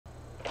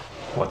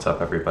What's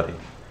up, everybody?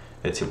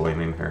 It's your boy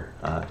Meme here.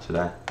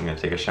 Today I'm gonna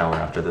take a shower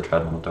after the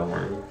treadmill, don't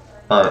worry.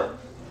 Yeah,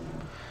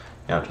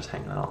 I'm just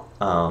hanging out.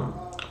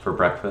 For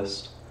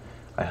breakfast,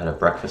 I had a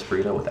breakfast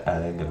burrito with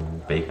egg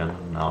and bacon.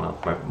 I don't know,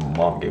 my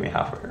mom gave me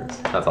half of hers.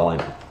 That's all I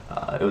know.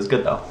 It was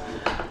good though.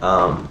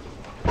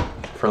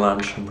 For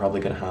lunch, I'm probably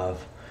gonna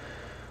have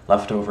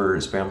leftover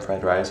spam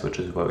fried rice, which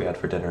is what we had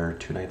for dinner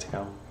 2 nights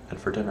ago. And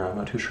for dinner, I'm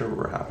not too sure what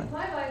we're having.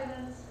 My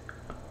vitamins.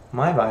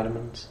 My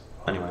vitamins.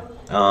 Anyway,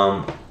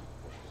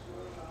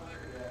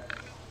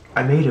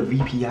 I made a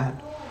VPN.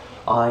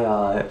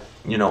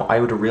 I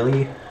would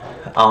really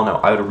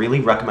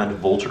recommend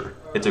Vulture.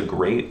 It's a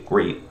great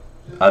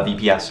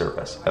VPS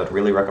service. I would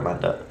really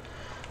recommend it.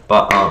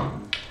 But,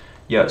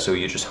 yeah, so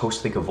you just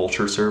host like a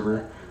Vulture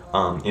server,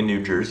 in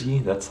New Jersey.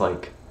 That's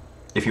like,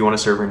 if you want a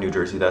server in New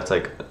Jersey, that's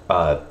like,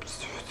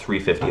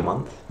 $350 a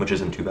month, which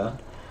isn't too bad.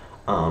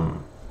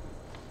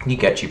 You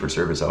get cheaper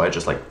service though. I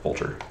just like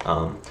Vulture.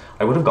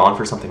 I would have gone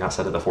for something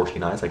outside of the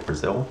 14 eyes like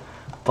Brazil,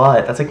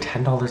 but that's like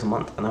 $10 a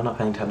month, and I'm not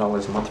paying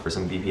 $10 a month for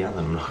some VPN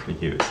that I'm not going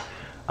to use.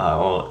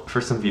 Well,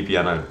 for some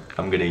VPN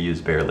I'm going to use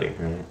barely,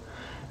 right?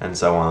 And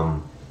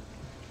so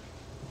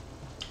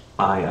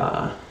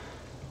yeah,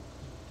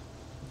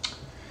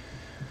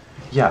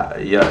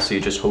 so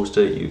you just host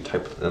it, you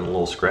type in a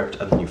little script,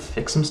 and then you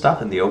fix some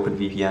stuff in the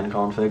OpenVPN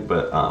config,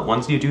 but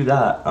once you do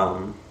that,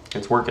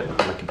 it's working.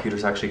 My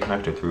computer's actually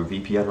connected through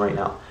VPN right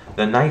now.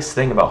 The nice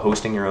thing about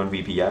hosting your own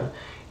VPN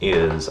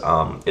is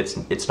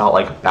it's not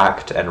like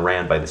backed and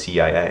ran by the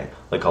CIA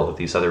like all of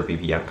these other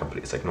VPN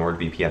companies like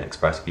NordVPN,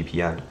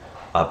 ExpressVPN,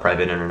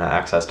 Private Internet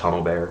Access,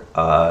 TunnelBear,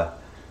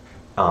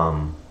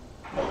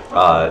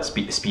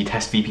 Speed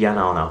Test VPN, I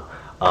don't know.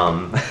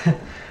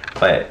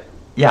 But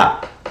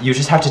yeah, you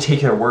just have to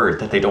take their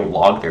word that they don't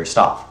log their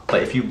stuff.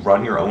 But if you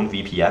run your own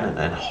VPN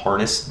and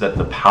harness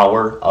the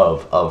power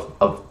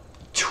of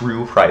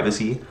true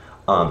privacy,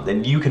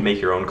 then you can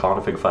make your own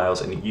config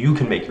files and you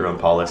can make your own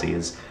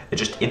policies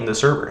just in the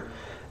server.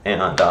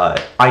 And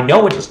I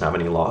know it doesn't have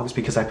any logs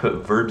because I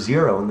put verb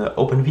 0 in the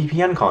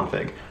OpenVPN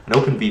config. And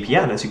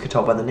OpenVPN, as you could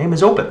tell by the name,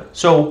 is open.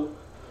 So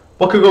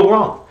what could go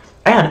wrong?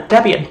 And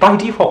Debian, by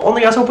default,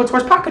 only has open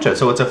source packages,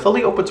 so it's a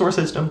fully open source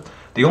system.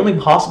 The only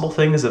possible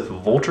thing is if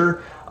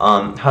Vulture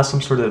has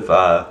some sort of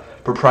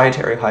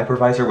proprietary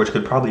hypervisor, which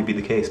could probably be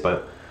the case,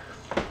 but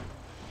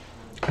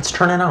it's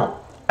turning out.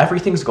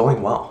 Everything's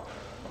going well.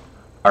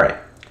 All right,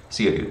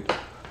 see you, dude.